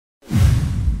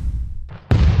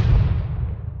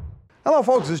Hello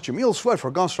folks, this is Jamil Sweat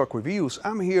for Gunstock Reviews.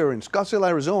 I'm here in Scottsdale,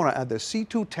 Arizona at the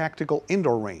C2 Tactical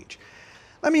Indoor Range.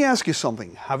 Let me ask you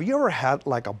something. Have you ever had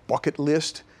like a bucket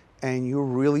list and you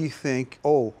really think,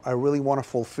 oh, I really want to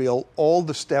fulfill all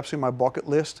the steps in my bucket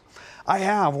list? I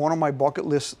have. One of my bucket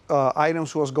list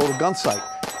items was go to gun sight,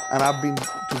 and I've been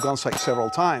to gun sight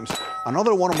several times.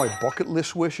 Another one of my bucket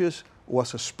list wishes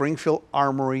was a Springfield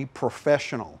Armory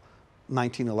Professional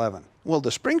 1911. Well,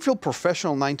 the Springfield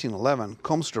Professional 1911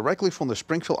 comes directly from the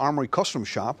Springfield Armory Custom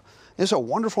Shop. It's a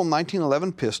wonderful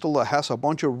 1911 pistol that has a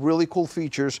bunch of really cool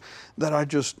features that are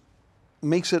just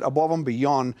makes it above and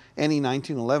beyond any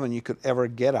 1911 you could ever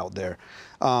get out there,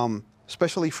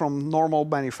 especially from normal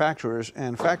manufacturers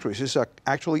and factories. It's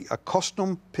actually a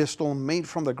custom pistol made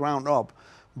from the ground up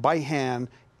by hand,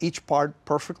 each part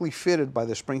perfectly fitted by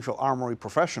the Springfield Armory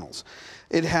Professionals.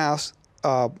 It has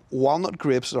walnut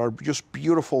grips that are just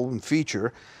beautiful in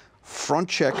feature, front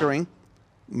checkering,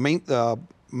 mag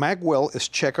well is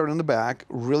checkered in the back,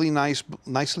 really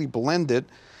nicely blended,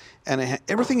 and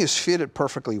everything is fitted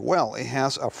perfectly well. It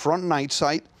has a front night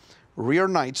sight, rear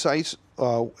night sights,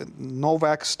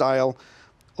 Novak style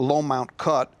low mount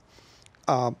cut,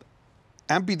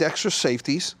 ambidextrous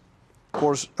safeties. Of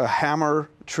course, a hammer,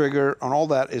 trigger, and all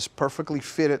that is perfectly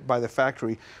fitted by the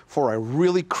factory for a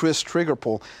really crisp trigger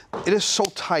pull. It is so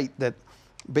tight that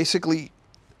basically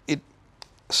it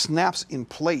snaps in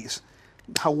place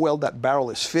how well that barrel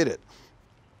is fitted.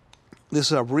 This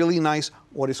is a really nice,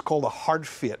 what is called a hard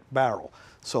fit barrel.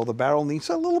 So the barrel needs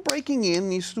a little breaking in,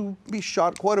 needs to be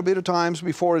shot quite a bit of times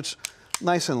before it's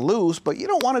nice and loose, but you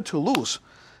don't want it too loose.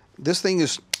 This thing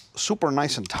is super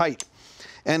nice and tight.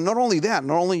 And not only that,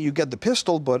 not only you get the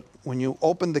pistol, but when you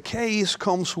open the case,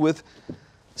 comes with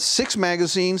 6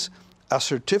 magazines, a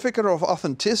certificate of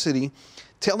authenticity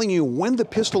telling you when the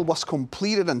pistol was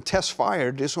completed and test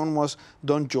fired. This one was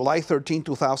done July 13,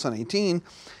 2018.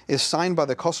 Is signed by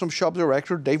the custom shop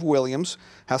director, Dave Williams,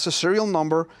 has a serial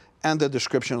number and the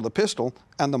description of the pistol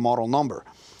and the model number.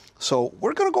 So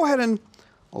we're gonna go ahead and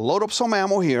load up some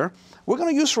ammo here. We're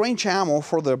going to use range ammo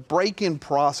for the break-in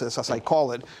process, as I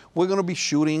call it. We're going to be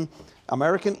shooting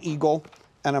American Eagle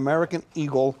and American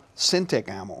Eagle Syntec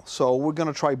ammo. So we're going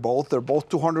to try both. They're both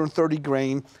 230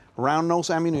 grain round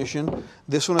nose ammunition.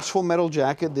 This one is full metal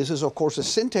jacket. This is, of course, a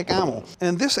Syntec ammo.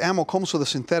 And this ammo comes with a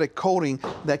synthetic coating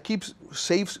that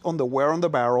saves on the wear on the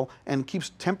barrel and keeps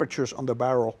temperatures on the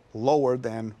barrel lower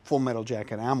than full metal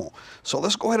jacket ammo. So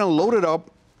let's go ahead and load it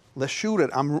up. Let's shoot it.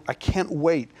 I can't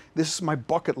wait. This is my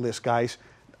bucket list, guys.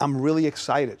 I'm really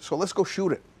excited. So let's go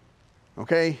shoot it.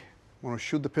 Okay? I'm going to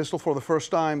shoot the pistol for the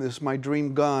first time. This is my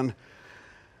dream gun.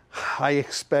 I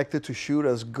expect it to shoot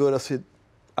as good as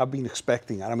I've been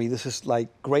expecting. I mean, this is like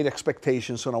great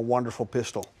expectations on a wonderful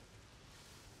pistol.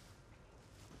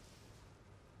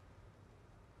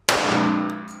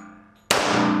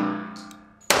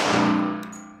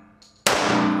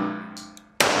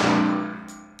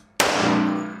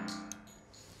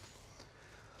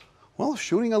 Well,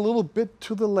 shooting a little bit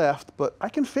to the left, but I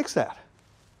can fix that.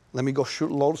 Let me go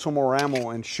load some more ammo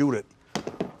and shoot it.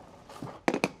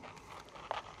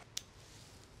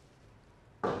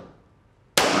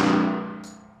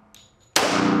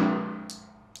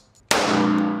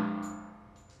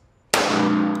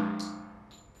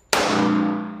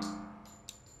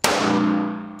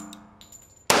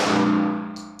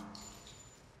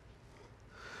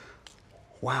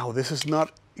 Wow, this is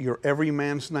not your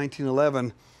everyman's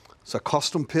 1911. It's a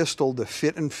custom pistol. The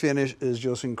fit and finish is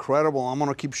just incredible. I'm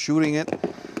gonna keep shooting it.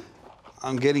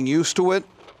 I'm getting used to it.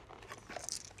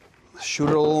 Let's shoot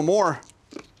it a little more.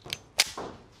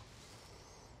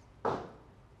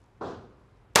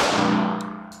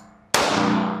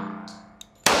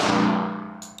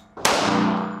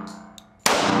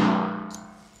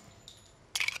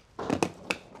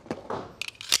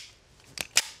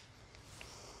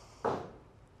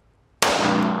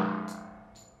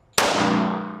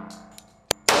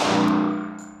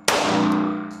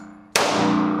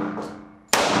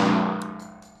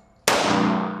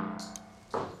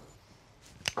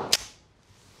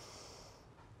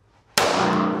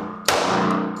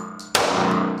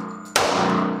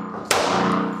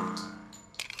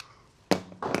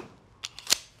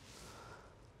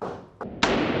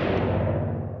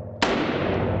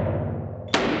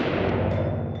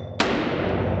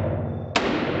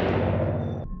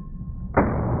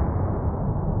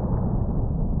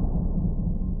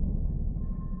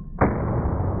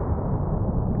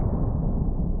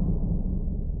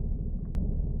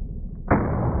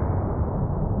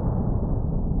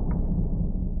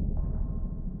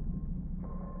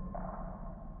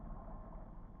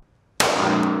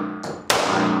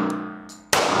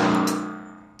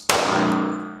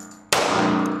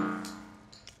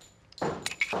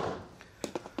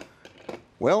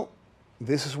 Well,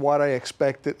 this is what I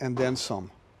expected and then some.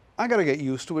 I gotta get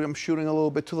used to it. I'm shooting a little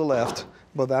bit to the left,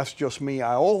 but that's just me.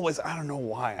 I don't know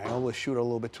why, I always shoot a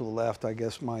little bit to the left. I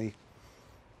guess my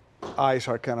eyes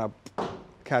are kind of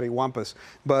cattywampus.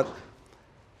 But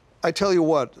I tell you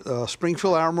what,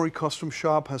 Springfield Armory Custom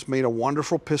Shop has made a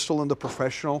wonderful pistol in the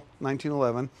Professional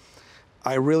 1911.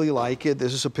 I really like it.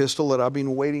 This is a pistol that I've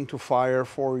been waiting to fire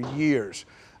for years.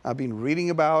 I've been reading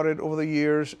about it over the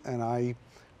years, and I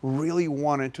really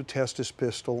wanted to test this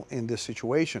pistol in this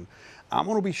situation. I'm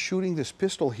going to be shooting this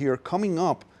pistol here coming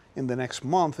up in the next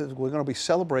month. We're going to be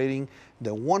celebrating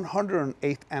the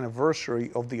 108th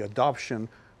anniversary of the adoption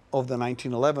of the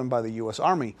 1911 by the U.S.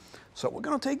 Army. So we're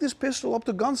going to take this pistol up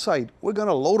to gun sight. We're going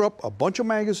to load up a bunch of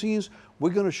magazines.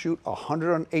 We're going to shoot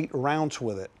 108 rounds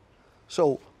with it.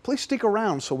 So please stick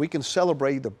around so we can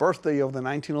celebrate the birthday of the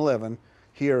 1911.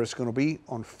 Here it's going to be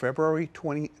on March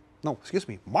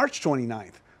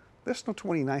 29th. There's no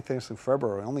 29th in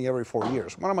February, only every 4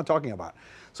 years. What am I talking about?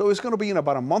 So it's going to be in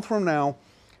about a month from now.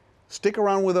 Stick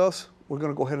around with us. We're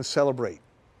going to go ahead and celebrate.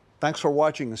 Thanks for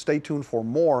watching, and stay tuned for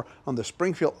more on the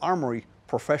Springfield Armory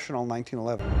Professional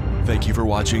 1911. Thank you for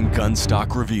watching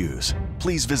Gunstock Reviews.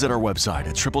 Please visit our website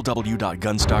at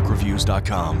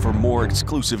www.gunstockreviews.com for more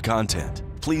exclusive content.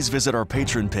 Please visit our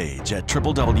Patreon page at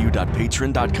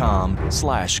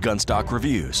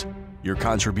www.patreon.com/gunstockreviews. Your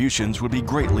contributions would be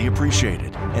greatly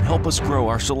appreciated and help us grow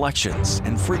our selections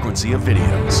and frequency of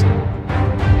videos.